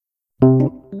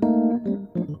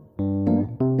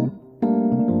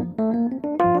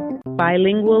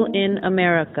Bilingual in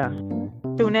America.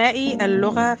 ثنائي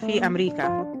اللغة في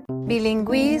أمريكا.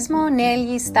 Bilinguismo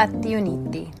negli Stati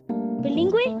Uniti.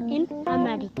 Bilingue in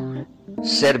America.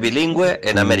 Ser bilingüe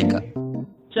en América.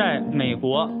 在美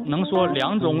国能说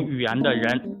2种语言的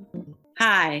人。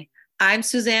 Hi, I'm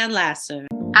Suzanne Lasser.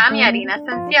 I'm Yarina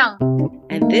Sanción.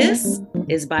 And this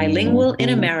is Bilingual in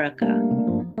America.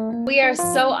 We are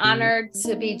so honored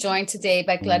to be joined today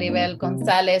by Claribel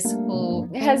Gonzalez, who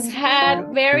has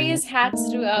had various hats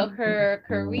throughout her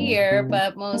career,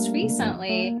 but most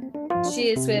recently, she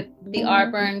is with the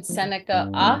RBERN Seneca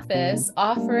office,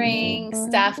 offering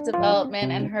staff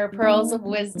development and her pearls of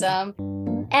wisdom.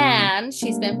 And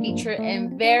she's been featured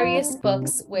in various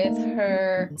books with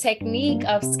her technique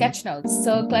of sketch notes.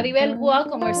 So Claribel,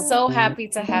 welcome. We're so happy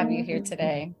to have you here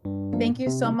today. Thank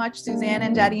you so much, Suzanne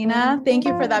and Jarina. Thank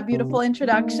you for that beautiful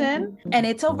introduction. And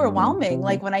it's overwhelming,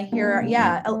 like when I hear,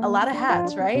 a lot of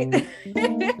hats, right?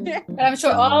 But I'm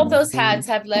sure all of those hats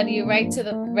have led you right to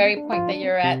the very point that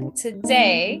you're at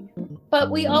today.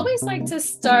 But we always like to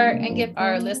start and give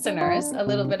our listeners a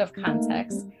little bit of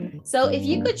context. So if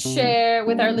you could share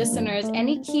with our listeners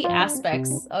any key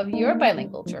aspects of your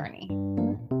bilingual journey.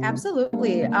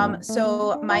 Absolutely.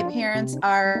 So my parents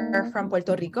are from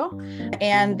Puerto Rico,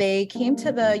 and they came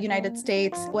to the United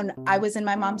States when I was in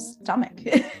my mom's stomach.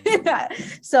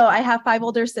 So I have 5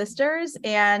 older sisters,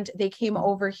 and they came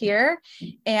over here,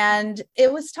 and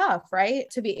it was tough, right?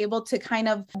 To be able to kind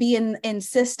of be in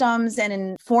systems and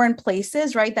in foreign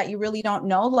places, right? That you really don't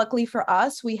know. Luckily for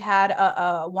us, we had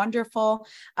a wonderful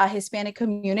Hispanic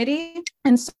community.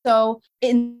 And so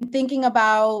in thinking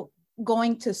about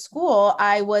going to school,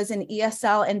 I was in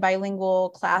ESL and bilingual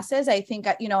classes. I think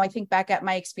back at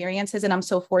my experiences, and I'm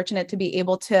so fortunate to be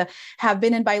able to have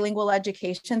been in bilingual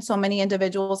education. So many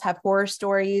individuals have horror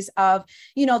stories of,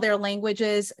 their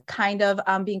languages kind of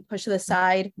being pushed to the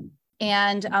side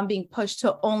and being pushed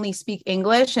to only speak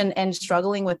English and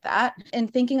struggling with that.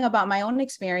 And thinking about my own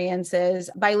experiences,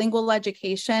 bilingual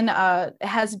education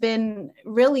has been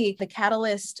really the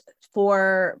catalyst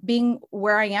for being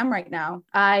where I am right now.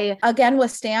 I, again,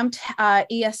 was stamped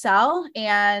ESL,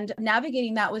 and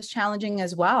navigating that was challenging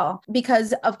as well.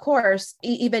 Because, of course,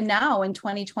 even now in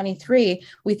 2023,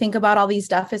 we think about all these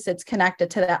deficits connected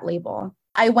to that label.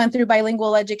 I went through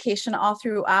bilingual education all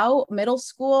throughout middle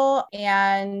school,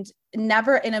 and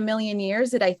never in a million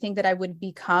years did I think that I would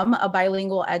become a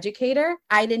bilingual educator.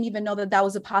 I didn't even know that that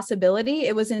was a possibility.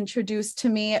 It was introduced to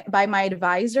me by my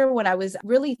advisor when I was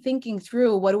really thinking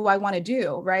through, what do I want to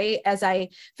do, right? As I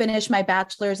finished my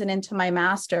bachelor's and into my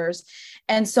master's.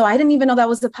 And so I didn't even know that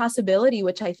was a possibility,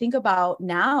 which I think about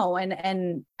now.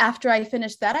 And after I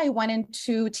finished that, I went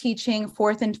into teaching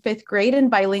 4th and 5th grade in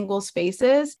bilingual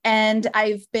spaces. And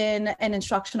I've been an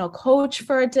instructional coach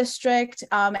for a district.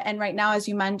 And right now, as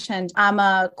you mentioned, I'm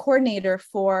a coordinator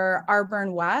for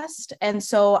RBERN West. And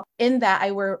so in that, I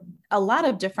wear a lot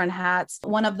of different hats.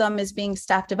 One of them is being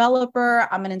staff developer.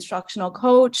 I'm an instructional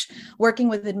coach, working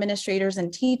with administrators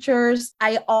and teachers.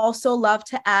 I also love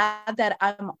to add that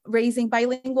I'm raising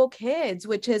bilingual kids,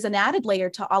 which is an added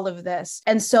layer to all of this.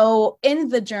 And so in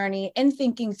the journey, in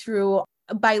thinking through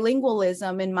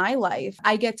bilingualism in my life,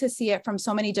 I get to see it from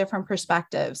so many different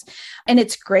perspectives. And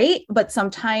it's great, but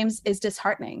sometimes it's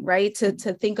disheartening, right? To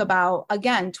think about,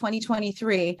 again,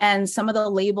 2023 and some of the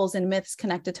labels and myths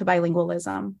connected to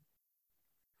bilingualism.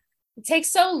 It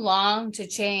takes so long to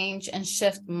change and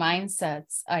shift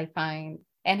mindsets, I find.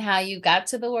 And how you got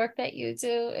to the work that you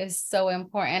do is so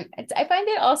important. I find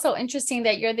it also interesting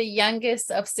that you're the youngest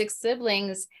of 6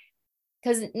 siblings,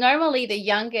 because normally the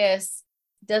youngest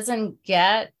doesn't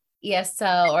get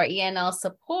ESL or ENL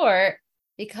support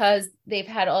because they've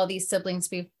had all these siblings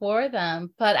before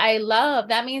them. But I love,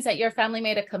 that means that your family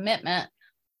made a commitment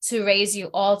to raise you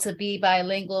all to be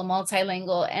bilingual,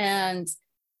 multilingual. And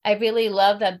I really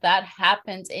love that that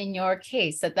happened in your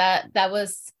case, that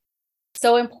was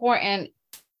so important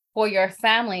for your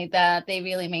family that they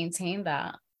really maintained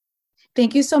that.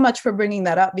 Thank you so much for bringing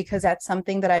that up, because that's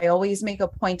something that I always make a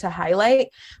point to highlight,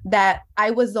 that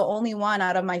I was the only one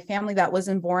out of my family that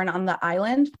wasn't born on the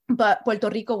island, but Puerto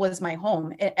Rico was my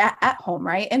home, at home,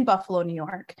 right? In Buffalo, New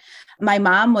York. My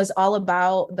mom was all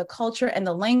about the culture and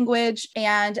the language.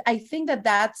 And I think that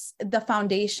that's the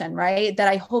foundation, right? That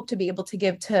I hope to be able to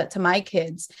give to my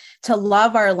kids, to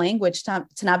love our language, to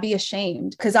not be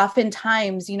ashamed. Because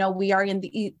oftentimes, we are in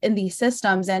these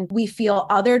systems and we feel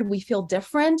othered, we feel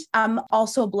different. I'm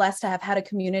also blessed to have had a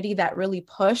community that really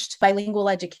pushed bilingual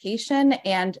education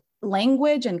and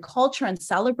language and culture and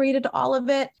celebrated all of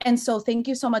it. And so thank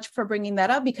you so much for bringing that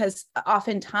up, because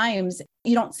oftentimes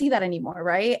you don't see that anymore,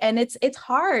 right? And it's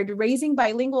hard raising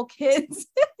bilingual kids.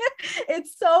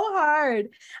 It's so hard.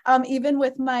 Even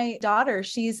with my daughter,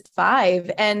 she's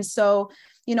 5. And so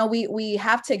we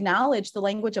have to acknowledge the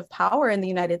language of power in the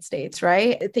United States,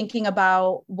 right? Thinking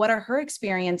about what are her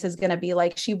experiences going to be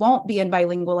like. She won't be in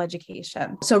bilingual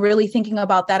education. So really thinking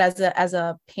about that as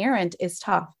a parent is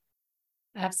tough.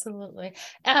 Absolutely.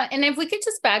 And if we could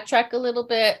just backtrack a little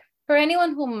bit, for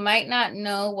anyone who might not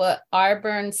know what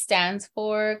RBERN stands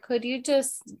for, could you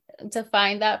just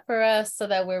define that for us so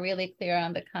that we're really clear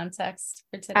on the context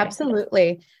for today?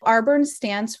 Absolutely. RBERN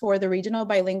stands for the Regional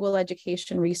Bilingual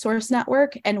Education Resource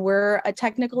Network, and we're a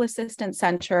technical assistance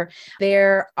center.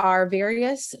 There are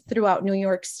various throughout New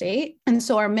York State. And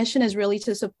so our mission is really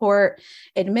to support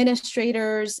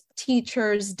administrators,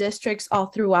 teachers, districts all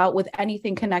throughout with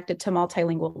anything connected to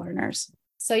multilingual learners.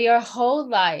 So your whole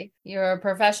life, your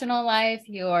professional life,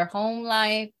 your home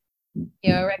life,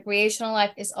 your recreational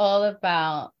life is all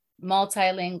about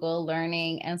multilingual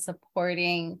learning and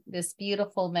supporting this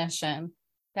beautiful mission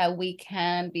that we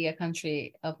can be a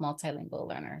country of multilingual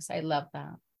learners. I love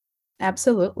that.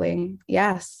 Absolutely.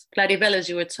 Yes. Claribel, as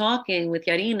you were talking with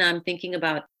Yarina, I'm thinking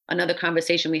about another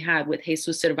conversation we had with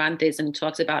Jesus Cervantes, and he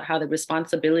talks about how the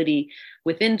responsibility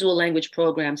within dual language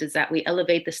programs is that we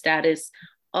elevate the status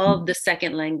of the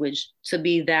second language to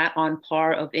be that on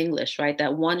par of English, right?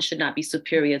 That one should not be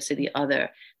superior to the other.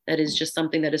 That is just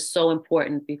something that is so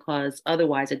important, because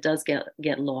otherwise it does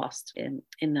get lost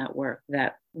in that work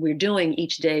that we're doing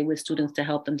each day with students to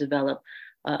help them develop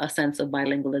a sense of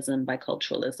bilingualism,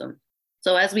 biculturalism.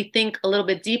 So as we think a little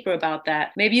bit deeper about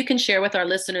that, maybe you can share with our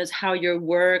listeners how your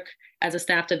work as a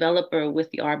staff developer with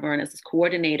the RBERN as a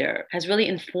coordinator has really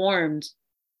informed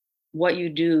what you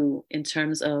do in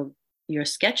terms of your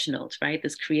sketch notes, right?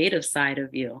 This creative side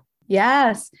of you.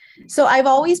 Yes. So I've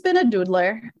always been a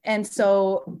doodler. And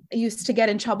so I used to get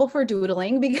in trouble for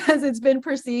doodling because it's been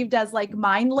perceived as like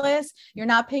mindless. You're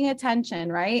not paying attention,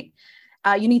 right?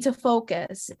 You need to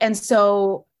focus. And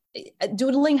so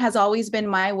doodling has always been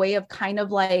my way of kind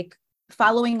of like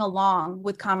following along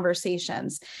with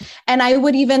conversations. And I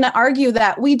would even argue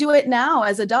that we do it now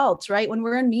as adults, right? When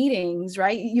we're in meetings,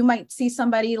 right? You might see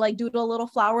somebody like doodle a little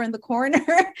flower in the corner.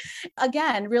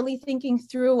 Again, really thinking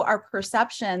through our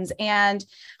perceptions and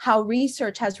how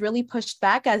research has really pushed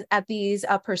back at these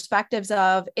perspectives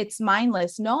of it's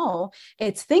mindless. No,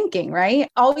 it's thinking, right?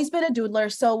 Always been a doodler.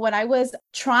 So when I was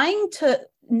trying to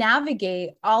navigate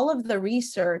all of the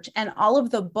research and all of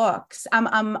the books,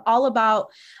 I'm all about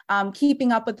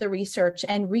keeping up with the research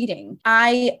and reading.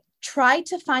 I tried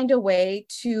to find a way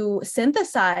to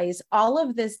synthesize all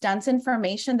of this dense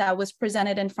information that was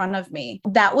presented in front of me.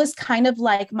 That was kind of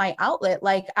like my outlet.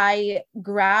 Like I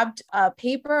grabbed a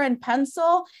paper and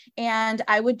pencil and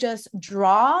I would just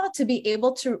draw to be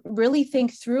able to really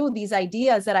think through these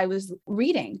ideas that I was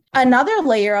reading. Another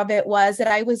layer of it was that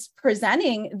I was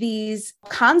presenting these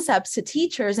concepts to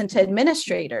teachers and to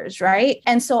administrators, right?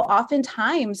 And so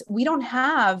oftentimes we don't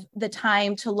have the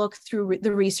time to look through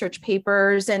the research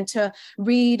papers and to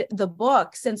read the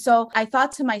books. And so I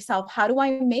thought to myself, how do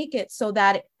I make it so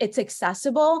that it's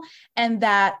accessible and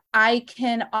that I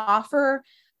can offer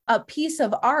a piece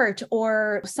of art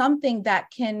or something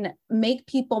that can make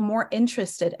people more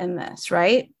interested in this,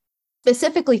 right?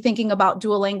 Specifically thinking about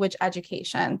dual language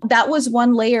education. That was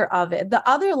one layer of it. The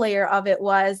other layer of it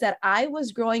was that I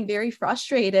was growing very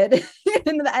frustrated.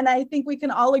 And I think we can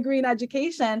all agree in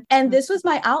education. And this was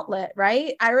my outlet,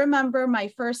 right? I remember my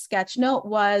first sketch note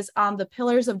was on the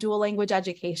pillars of dual language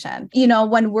education. You know,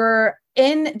 when we're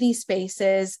in these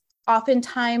spaces,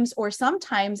 oftentimes or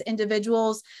sometimes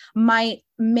individuals might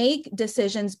make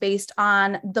decisions based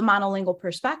on the monolingual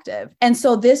perspective. And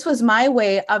so this was my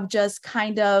way of just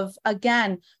kind of,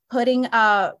 again, putting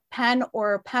a pen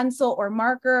or pencil or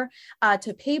marker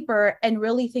to paper and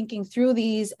really thinking through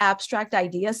these abstract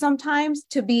ideas sometimes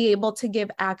to be able to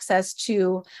give access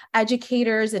to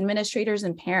educators, administrators,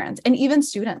 and parents, and even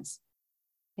students.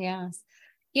 Yes.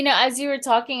 You know, as you were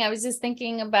talking, I was just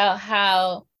thinking about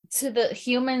how to the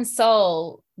human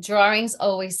soul, drawings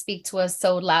always speak to us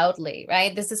so loudly,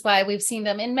 right? This is why we've seen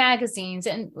them in magazines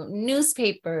and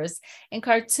newspapers and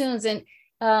cartoons, and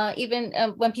even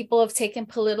when people have taken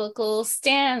political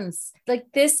stands. Like,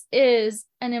 this is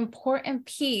an important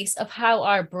piece of how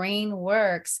our brain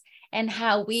works and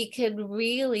how we could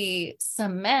really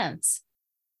cement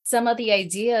some of the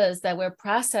ideas that we're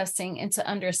processing into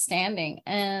understanding.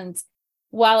 And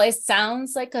while it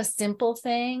sounds like a simple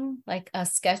thing, like a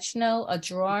sketch note, a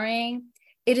drawing,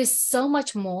 it is so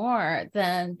much more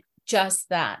than just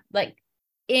that. Like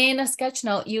in a sketch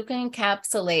note, you can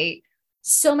encapsulate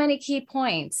so many key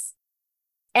points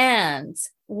and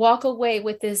walk away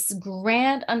with this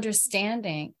grand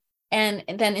understanding and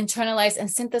then internalize and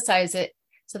synthesize it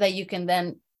so that you can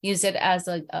then use it as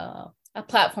a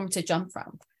platform to jump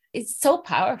from. It's so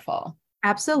powerful.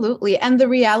 Absolutely. And the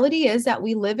reality is that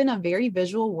we live in a very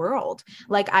visual world.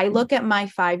 Like I look at my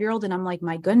 5-year-old and I'm like,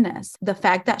 my goodness, the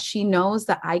fact that she knows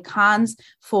the icons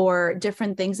for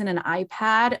different things in an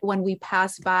iPad. When we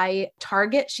pass by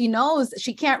Target, she knows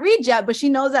she can't read yet, but she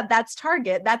knows that that's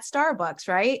Target, that's Starbucks,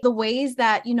 right? The ways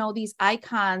that, these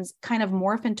icons kind of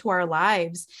morph into our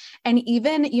lives. And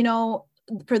even,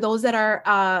 for those that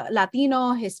are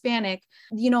Latino, Hispanic,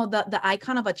 the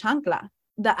icon of a chancla,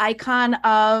 the icon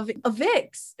of a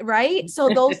Vicks, right? So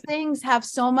those things have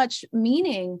so much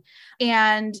meaning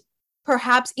and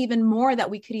perhaps even more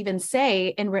that we could even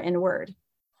say in written word.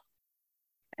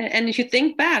 And if you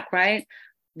think back, right,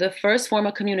 the first form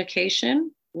of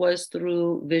communication was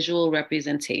through visual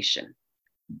representation,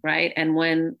 right? And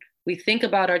when we think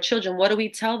about our children, what do we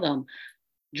tell them?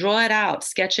 Draw it out,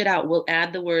 sketch it out. We'll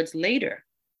add the words later.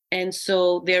 And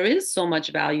so there is so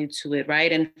much value to it,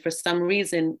 right? And for some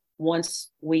reason, once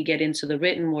we get into the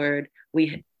written word,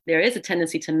 there is a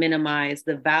tendency to minimize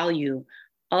the value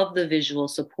of the visual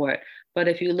support. But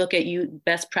if you look at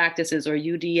best practices or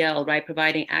UDL, right,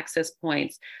 providing access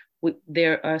points,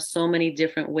 there are so many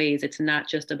different ways. It's not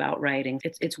just about writing.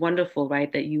 It's wonderful,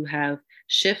 right, that you have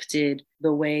shifted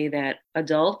the way that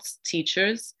adults,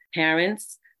 teachers,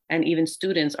 parents, and even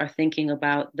students are thinking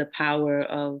about the power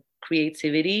of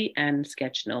creativity and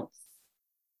sketch notes.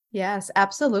 Yes,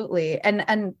 absolutely.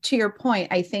 And to your point,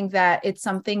 I think that it's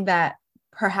something that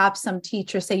perhaps some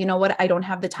teachers say, you know what, I don't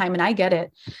have the time, and I get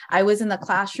it. I was in the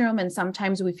classroom and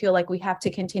sometimes we feel like we have to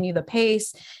continue the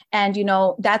pace. And,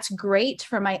 that's great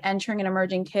for my entering and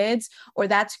emerging kids, or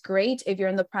that's great if you're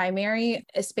in the primary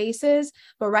spaces.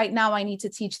 But right now I need to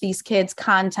teach these kids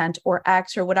content or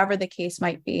X or whatever the case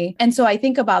might be. And so I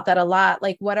think about that a lot.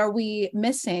 Like, what are we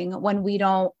missing when we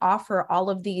don't offer all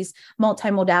of these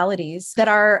multimodalities that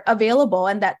are available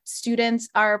and that students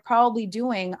are probably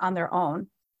doing on their own?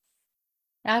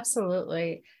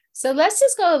 Absolutely. So let's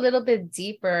just go a little bit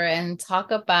deeper and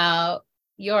talk about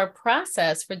your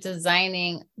process for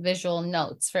designing visual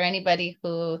notes for anybody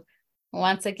who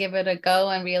wants to give it a go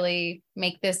and really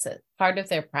make this a part of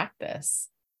their practice.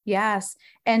 Yes.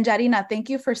 And Jarina, thank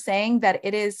you for saying that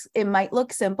it might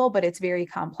look simple, but it's very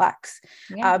complex.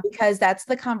 Yeah. Because that's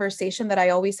the conversation that I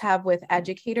always have with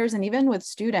educators and even with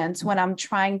students when I'm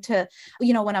trying to,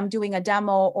 when I'm doing a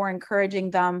demo or encouraging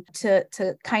them to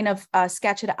kind of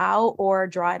sketch it out or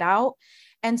draw it out.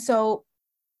 And so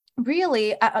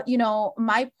really,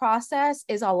 my process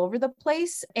is all over the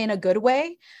place in a good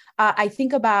way. I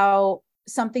think about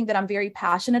something that I'm very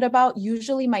passionate about.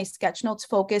 Usually my sketch notes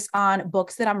focus on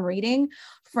books that I'm reading,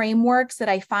 frameworks that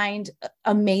I find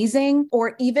amazing,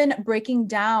 or even breaking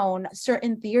down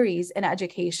certain theories in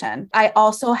education. I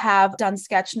also have done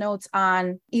sketch notes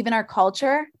on even our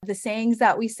culture, the sayings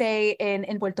that we say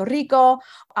in Puerto Rico,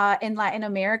 in Latin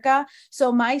America.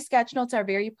 So my sketch notes are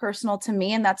very personal to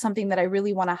me. And that's something that I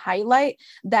really want to highlight,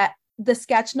 that the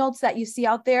sketch notes that you see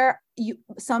out there,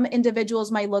 some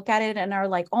individuals might look at it and are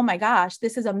like, oh my gosh,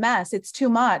 this is a mess. It's too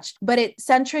much, but it's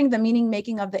centering the meaning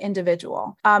making of the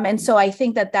individual. And so I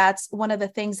think that that's one of the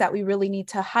things that we really need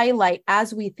to highlight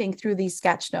as we think through these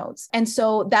sketch notes. And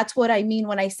so that's what I mean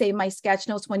when I say my sketch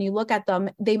notes. When you look at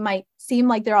them, they might seem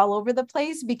like they're all over the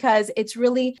place because it's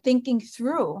really thinking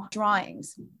through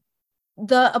drawings.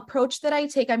 The approach that I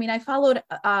take, I followed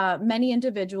many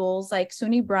individuals like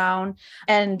Suni Brown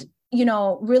and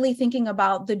really thinking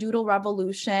about the doodle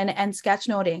revolution and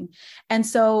sketchnoting. And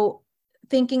so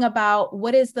thinking about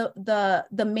what is the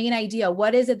main idea,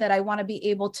 what is it that I want to be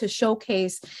able to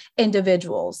showcase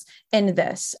individuals in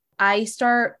this? I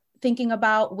start thinking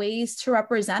about ways to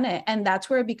represent it. And that's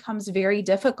where it becomes very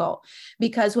difficult,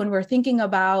 because when we're thinking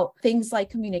about things like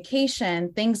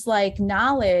communication, things like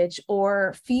knowledge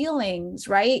or feelings,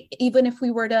 right? Even if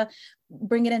we were to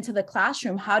bring it into the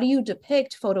classroom, how do you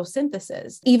depict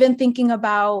photosynthesis? Even thinking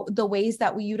about the ways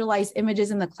that we utilize images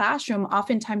in the classroom,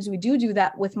 oftentimes we do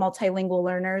that with multilingual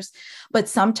learners, but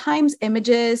sometimes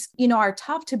images, are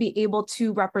tough to be able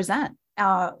to represent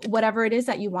whatever it is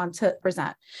that you want to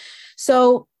present.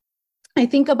 So I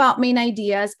think about main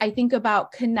ideas, I think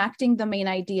about connecting the main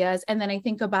ideas, and then I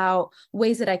think about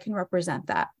ways that I can represent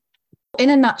that. In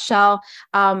a nutshell,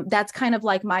 that's kind of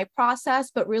like my process,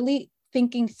 but really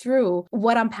thinking through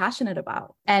what I'm passionate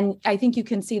about. And I think you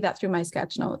can see that through my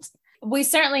sketch notes. We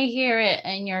certainly hear it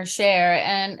in your share.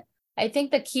 And I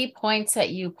think the key points that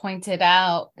you pointed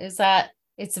out is that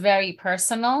it's very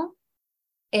personal.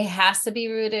 It has to be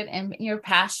rooted in your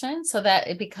passion so that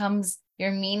it becomes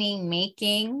your meaning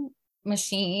making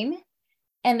machine.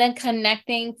 And then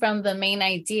connecting from the main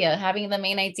idea, having the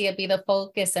main idea be the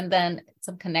focus and then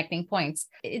some connecting points.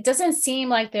 It doesn't seem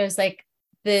like there's like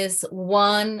this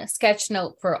one sketch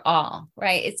note for all,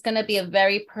 right? It's going to be a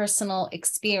very personal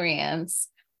experience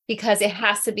because it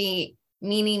has to be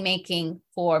meaning making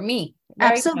for me.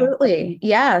 Very Absolutely.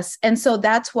 Yes. And so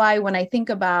that's why when I think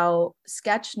about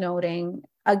sketchnoting,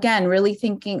 again, really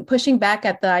thinking, pushing back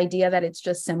at the idea that it's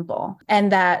just simple,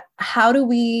 and that how do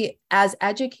we as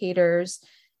educators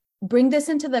bring this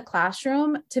into the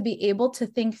classroom to be able to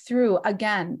think through,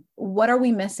 again, what are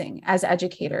we missing as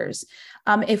educators?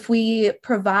 If we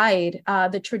provide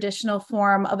the traditional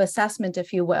form of assessment,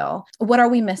 if you will, what are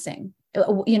we missing?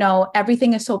 You know,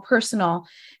 everything is so personal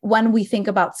when we think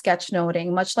about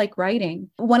sketchnoting, much like writing.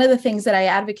 One of the things that I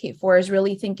advocate for is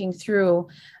really thinking through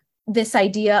this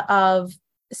idea of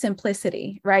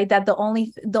simplicity, right? That the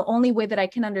only way that I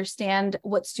can understand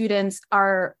what students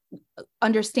are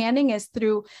understanding is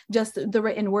through just the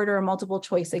written word or a multiple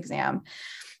choice exam.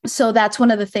 So that's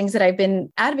one of the things that I've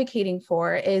been advocating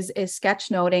for is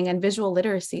sketchnoting and visual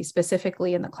literacy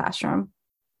specifically in the classroom.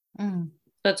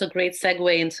 That's a great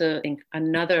segue into, I think,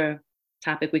 another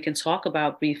topic we can talk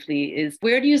about briefly is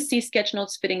where do you see sketch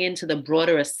notes fitting into the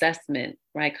broader assessment,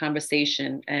 right,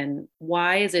 conversation? And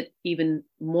why is it even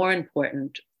more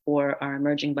important for our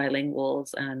emerging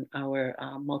bilinguals and our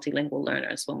multilingual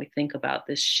learners when we think about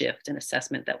this shift in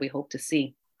assessment that we hope to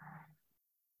see?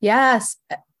 Yes.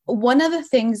 One of the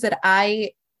things that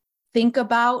I think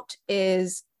about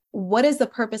is, what is the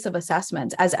purpose of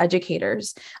assessments as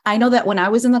educators? I know that when I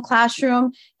was in the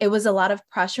classroom, it was a lot of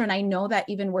pressure. And I know that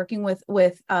even working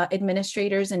with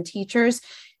administrators and teachers,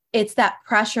 it's that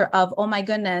pressure of, oh my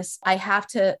goodness, I have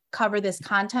to cover this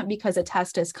content because a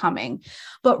test is coming.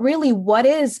 But really, what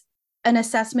is an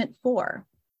assessment for?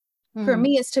 For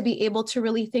me, is to be able to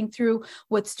really think through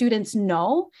what students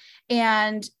know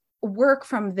and work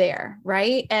from there,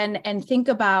 right? And think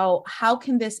about how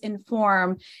can this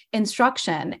inform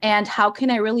instruction, and how can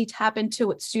I really tap into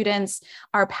what students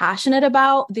are passionate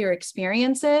about, their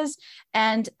experiences.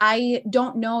 And I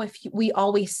don't know if we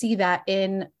always see that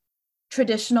in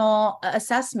traditional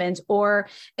assessment or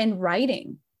in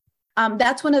writing.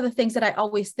 That's one of the things that I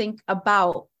always think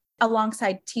about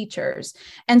alongside teachers.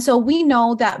 And so we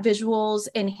know that visuals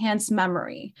enhance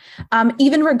memory,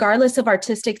 even regardless of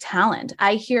artistic talent.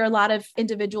 I hear a lot of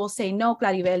individuals say, no,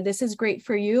 Claribel, this is great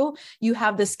for you. You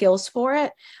have the skills for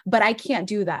it, but I can't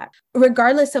do that.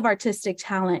 Regardless of artistic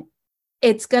talent,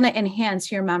 it's going to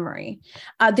enhance your memory.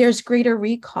 There's greater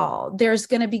recall. There's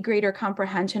going to be greater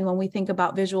comprehension when we think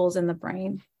about visuals in the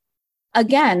brain.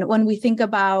 Again, when we think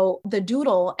about the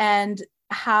doodle and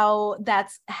how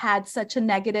that's had such a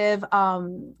negative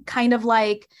kind of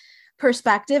like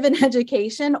perspective in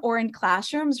education or in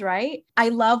classrooms, right? I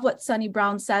love what Sunny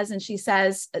Brown says, and she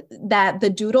says that the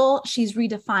doodle, she's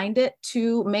redefined it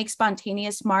to make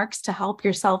spontaneous marks to help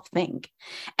yourself think.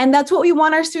 And that's what we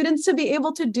want our students to be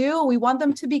able to do. We want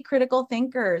them to be critical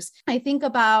thinkers. I think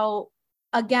about,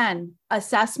 again,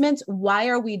 assessments. Why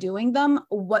are we doing them?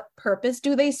 What purpose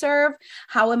do they serve?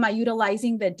 How am I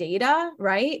utilizing the data,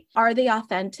 right? Are they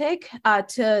authentic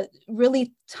to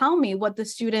really tell me what the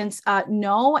students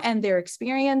know and their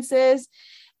experiences?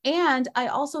 And I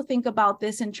also think about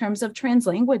this in terms of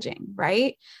translanguaging,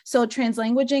 right? So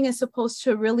translanguaging is supposed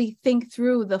to really think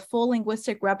through the full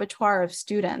linguistic repertoire of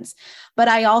students. But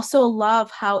I also love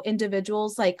how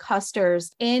individuals like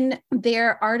Custers in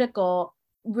their article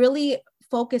really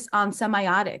focus on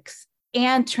semiotics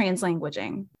and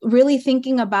translanguaging, really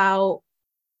thinking about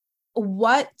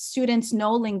what students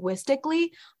know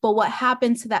linguistically, but what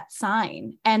happens to that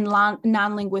sign and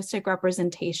non-linguistic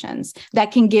representations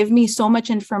that can give me so much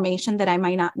information that I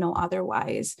might not know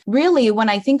otherwise. Really, when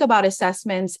I think about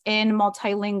assessments in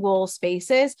multilingual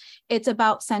spaces, it's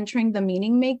about centering the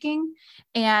meaning making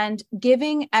and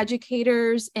giving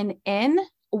educators an in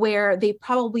where they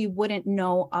probably wouldn't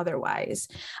know otherwise.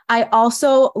 I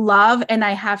also love, and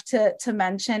I have to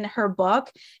mention her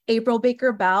book, April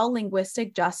Baker Bell,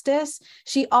 Linguistic Justice.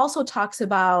 She also talks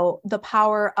about the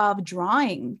power of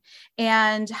drawing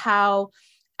and how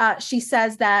she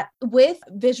says that with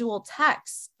visual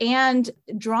texts and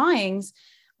drawings,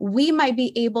 we might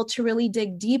be able to really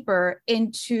dig deeper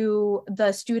into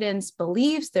the students'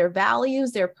 beliefs, their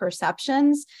values, their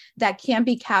perceptions that can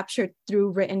be captured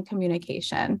through written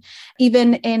communication.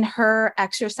 Even in her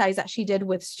exercise that she did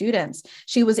with students,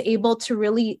 she was able to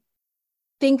really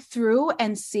think through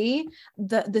and see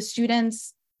the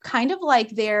students' kind of like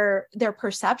their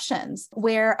perceptions,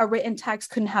 where a written text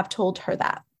couldn't have told her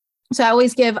that. So I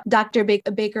always give Dr.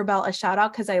 Baker Bell a shout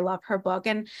out because I love her book.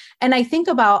 And I think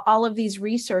about all of these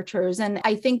researchers. And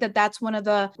I think that that's one of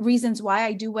the reasons why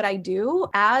I do what I do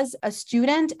as a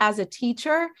student, as a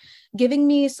teacher, giving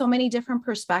me so many different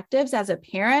perspectives. As a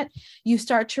parent, you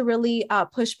start to really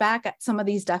push back at some of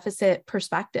these deficit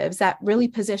perspectives that really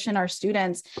position our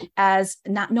students as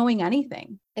not knowing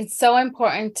anything. It's so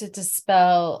important to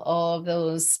dispel all of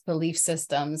those belief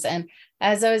systems. And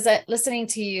as I was listening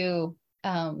to you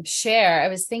share, I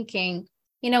was thinking,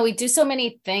 we do so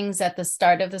many things at the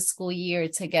start of the school year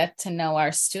to get to know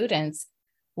our students.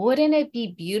 Wouldn't it be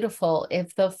beautiful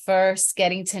if the first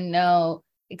getting to know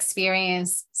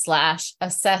experience /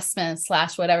 assessment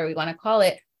 / whatever we want to call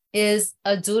it is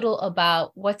a doodle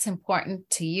about what's important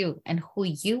to you and who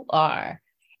you are?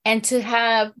 And to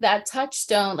have that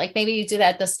touchstone, like maybe you do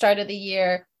that at the start of the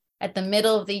year, at the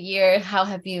middle of the year, how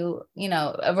have you,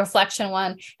 a reflection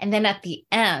one, and then at the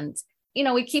end.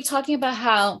 We keep talking about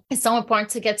how it's so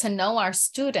important to get to know our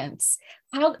students.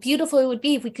 How beautiful it would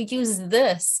be if we could use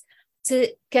this to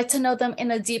get to know them in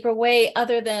a deeper way,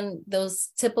 other than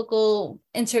those typical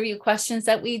interview questions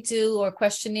that we do or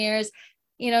questionnaires,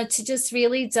 to just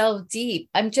really delve deep.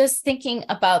 I'm just thinking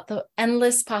about the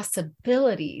endless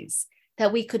possibilities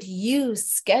that we could use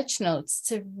sketch notes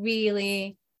to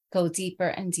really go deeper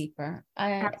and deeper.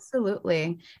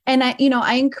 Absolutely. And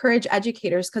I encourage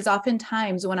educators, because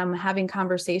oftentimes when I'm having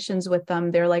conversations with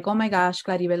them, they're like, oh my gosh,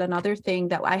 Claribel, another thing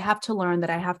that I have to learn, that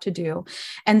I have to do.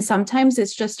 And sometimes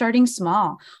it's just starting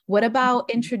small. What about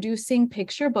introducing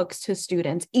picture books to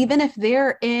students, even if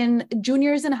they're in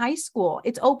juniors in high school?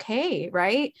 It's okay,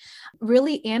 right?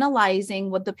 Really analyzing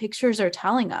what the pictures are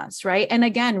telling us, right? And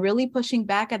again, really pushing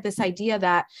back at this idea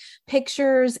that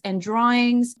pictures and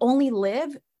drawings only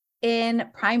live in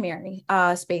primary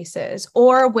spaces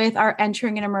or with our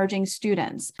entering and emerging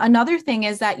students. Another thing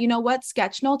is that,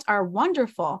 sketch notes are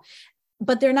wonderful,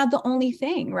 but they're not the only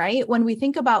thing, right? When we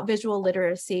think about visual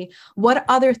literacy, what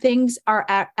other things are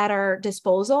at our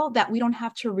disposal that we don't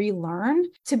have to relearn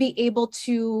to be able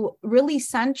to really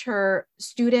center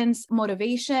students'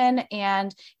 motivation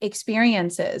and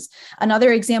experiences?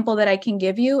 Another example that I can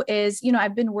give you is,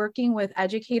 I've been working with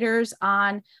educators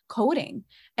on coding.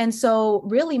 And so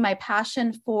really my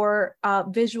passion for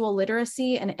visual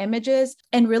literacy and images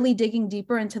and really digging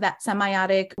deeper into that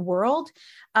semiotic world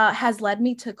has led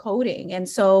me to coding. And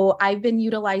so I've been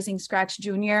utilizing Scratch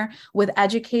Junior with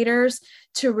educators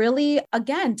to really,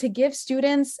 again, to give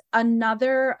students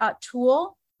another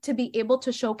tool to be able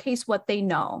to showcase what they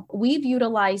know. We've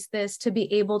utilized this to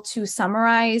be able to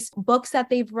summarize books that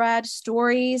they've read,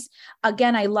 stories.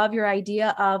 Again, I love your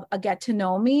idea of a get to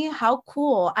know me. How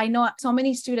cool. I know so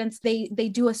many students, they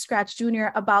do a Scratch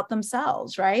Junior about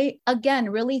themselves, right? Again,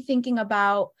 really thinking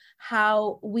about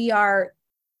how we are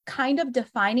kind of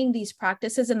defining these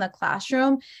practices in the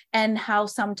classroom and how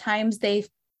sometimes they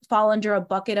fall under a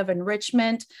bucket of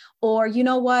enrichment, or,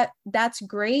 that's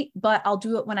great, but I'll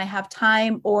do it when I have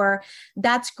time, or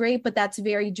that's great, but that's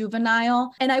very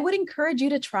juvenile. And I would encourage you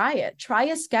to try it. Try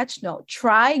a sketch note,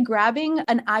 try grabbing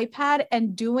an iPad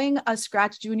and doing a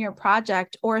Scratch Junior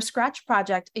project or a Scratch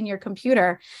project in your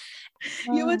computer.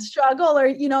 You would struggle, or,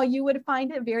 you would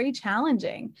find it very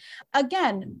challenging.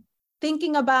 Again,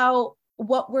 thinking about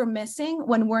what we're missing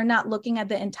when we're not looking at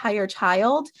the entire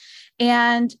child,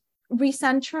 and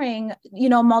recentering,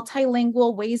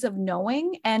 multilingual ways of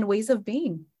knowing and ways of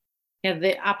being. Yeah,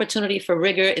 the opportunity for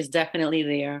rigor is definitely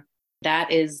there.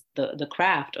 That is the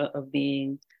craft of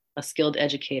being a skilled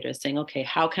educator, saying, okay,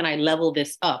 how can I level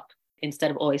this up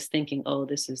instead of always thinking, oh,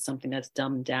 this is something that's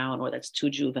dumbed down or that's too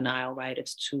juvenile, right?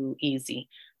 It's too easy.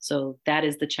 So that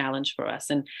is the challenge for us.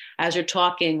 And as you're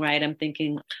talking, right, I'm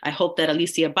thinking, I hope that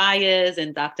Alicia Baez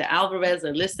and Dr. Alvarez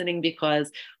are listening, because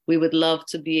we would love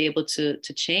to be able to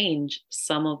change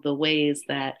some of the ways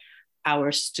that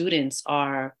our students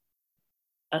are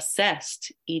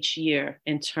assessed each year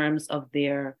in terms of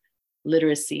their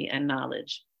literacy and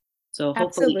knowledge. So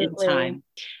hopefully Absolutely. in time.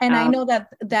 And I know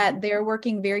that they're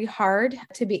working very hard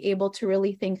to be able to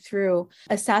really think through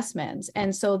assessments.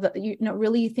 And so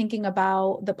really thinking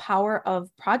about the power of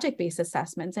project-based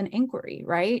assessments and inquiry,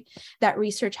 right? That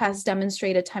research has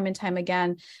demonstrated time and time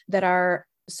again that are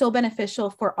so beneficial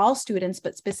for all students,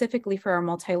 but specifically for our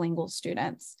multilingual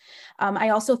students. I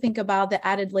also think about the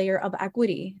added layer of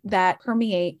equity that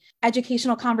permeate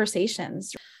educational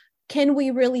conversations. Can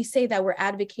we really say that we're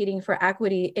advocating for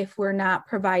equity if we're not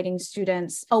providing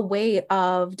students a way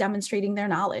of demonstrating their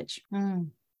knowledge?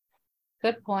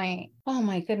 Good point. Oh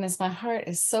my goodness, my heart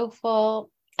is so full.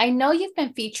 I know you've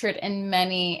been featured in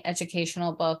many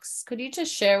educational books. Could you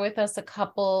just share with us a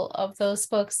couple of those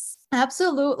books?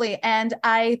 Absolutely. And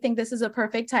I think this is a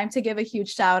perfect time to give a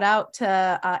huge shout out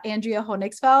to Andrea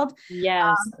Honigfeld.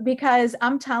 Yes. Because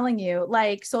I'm telling you,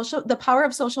 like the power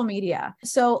of social media.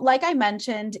 So like I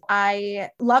mentioned, I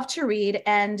love to read,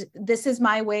 and this is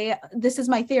my way, this is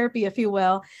my therapy, if you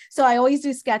will. So I always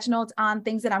do sketch notes on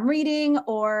things that I'm reading,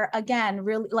 or again,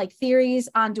 really like theories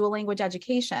on dual language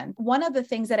education. One of the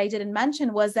things that I didn't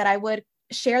mention was that I would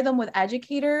share them with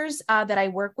educators that I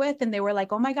work with. And they were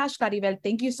like, oh my gosh, Claribel,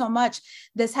 thank you so much.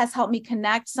 This has helped me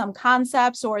connect some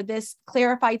concepts, or this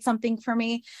clarified something for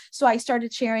me. So I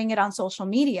started sharing it on social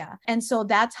media. And so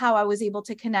that's how I was able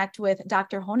to connect with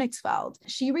Dr. Honigfeld.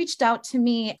 She reached out to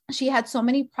me. She had so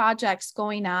many projects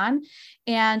going on.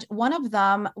 And one of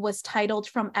them was titled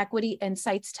From Equity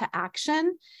Insights to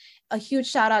Action. A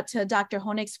huge shout out to Dr.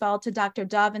 Honigfeld, to Dr.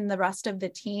 Dove, and the rest of the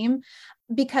team,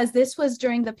 because this was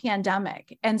during the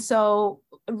pandemic. And so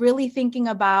really thinking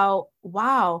about,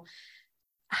 wow,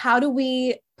 how do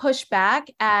we push back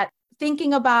at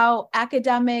thinking about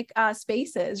academic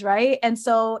spaces, right? And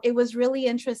so it was really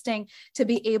interesting to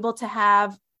be able to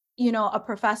have, you know, a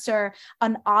professor,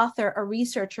 an author, a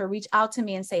researcher reach out to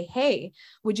me and say, hey,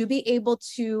 would you be able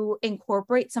to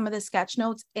incorporate some of the sketch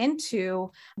notes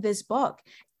into this book?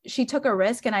 She took a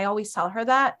risk. And I always tell her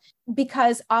that,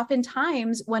 because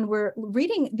oftentimes when we're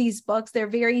reading these books, they're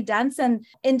very dense and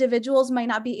individuals might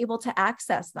not be able to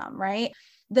access them, right?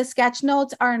 The sketch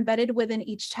notes are embedded within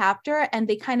each chapter, and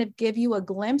they kind of give you a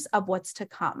glimpse of what's to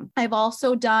come. I've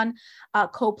also done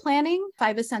co-planning,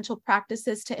 5 essential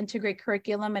practices to integrate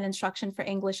curriculum and instruction for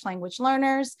English language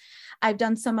learners. I've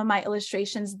done some of my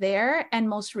illustrations there. And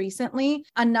most recently,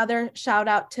 another shout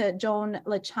out to Joan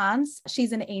LaChance.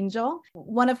 She's an angel.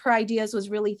 One of her ideas was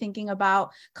really thinking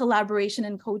about collaboration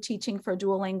and co-teaching for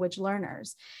dual language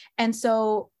learners. And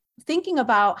so thinking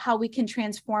about how we can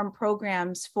transform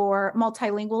programs for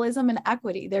multilingualism and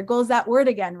equity. There goes that word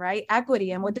again, right?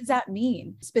 Equity. And what does that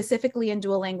mean specifically in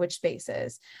dual language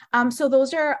spaces? So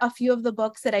those are a few of the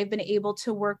books that I've been able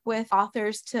to work with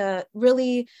authors to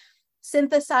really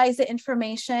synthesize the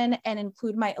information and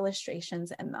include my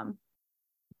illustrations in them.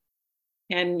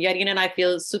 And Yarina and I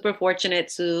feel super fortunate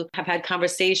to have had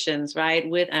conversations, right,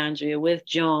 with Andrea, with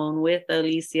Joan, with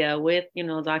Alicia, with, you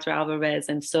know, Dr. Alvarez.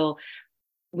 And so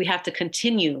we have to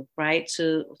continue, right,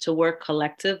 to work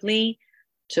collectively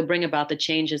to bring about the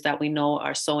changes that we know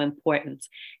are so important.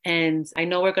 And I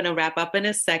know we're going to wrap up in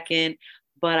a second,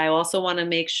 but I also want to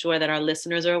make sure that our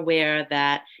listeners are aware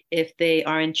that if they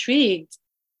are intrigued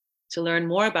to learn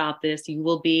more about this, you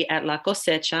will be at La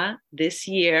Cosecha this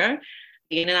year.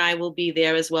 Ian and I will be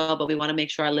there as well, but we want to make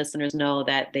sure our listeners know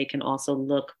that they can also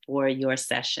look for your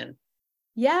session.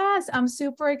 Yes, I'm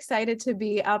super excited to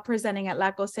be presenting at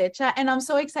La Cosecha, and I'm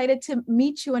so excited to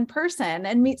meet you in person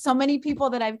and meet so many people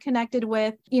that I've connected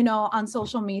with, you know, on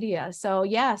social media. So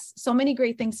yes, so many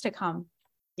great things to come.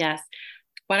 Yes.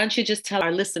 Why don't you just tell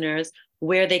our listeners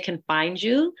where they can find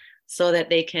you so that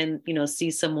they can, you know,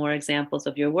 see some more examples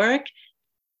of your work?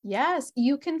 Yes,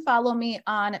 you can follow me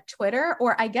on Twitter,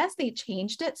 or I guess they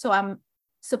changed it, so I'm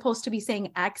supposed to be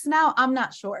saying X now. I'm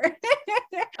not sure.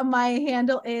 My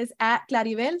handle is at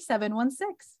Claribel716.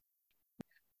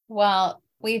 Well,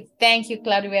 we thank you,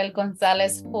 Claribel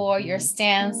Gonzalez, for your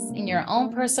stance in your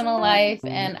own personal life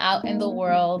and out in the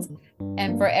world,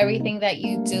 and for everything that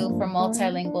you do for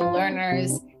multilingual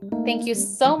learners. Thank you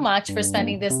so much for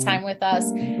spending this time with us.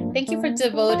 Thank you for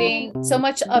devoting so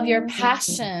much of your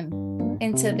passion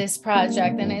into this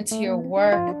project and into your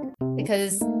work,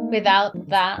 because without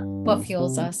that, what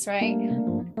fuels us, right?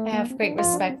 I have great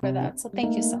respect for that. So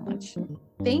thank you so much.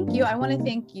 Thank you. I want to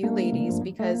thank you, ladies,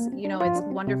 because, you know, it's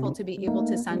wonderful to be able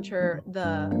to center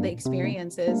the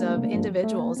experiences of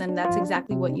individuals. And that's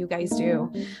exactly what you guys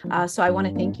do. So I want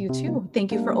to thank you, too.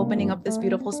 Thank you for opening up this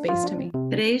beautiful space to me.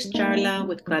 Today's charla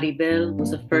with Claribel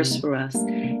was a first for us,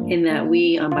 in that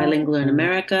we on Bilingual Learn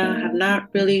America have not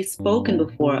really spoken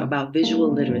before about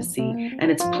visual literacy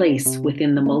and its place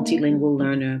within the multilingual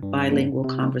learner bilingual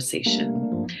conversation.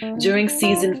 During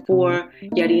season 4,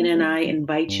 Yarina and I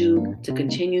invite you to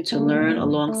continue to learn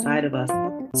alongside of us.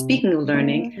 Speaking of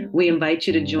learning, we invite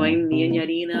you to join me and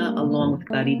Yarina along with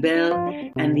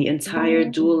Claribel and the entire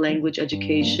Dual Language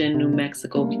Education New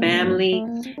Mexico family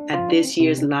at this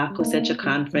year's La Cosecha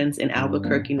Conference in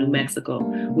Albuquerque, New Mexico.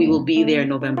 We will be there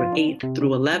November 8th through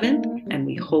 11th, and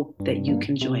we hope that you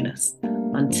can join us.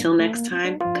 Until next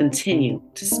time, continue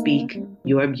to speak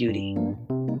your beauty.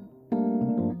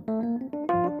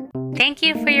 Thank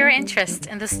you for your interest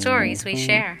in the stories we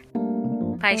share.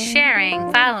 by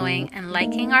sharing, following, and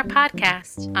liking our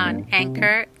podcast on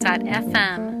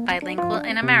anchor.fm Bilingual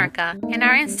in America and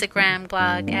our Instagram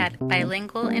blog at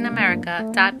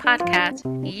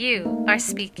bilingualinamerica.podcast. You are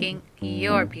speaking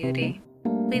your beauty.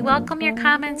 We welcome your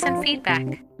comments and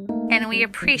feedback, and we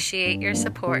appreciate your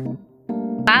support.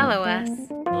 Follow us,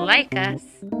 like us,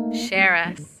 share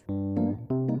us.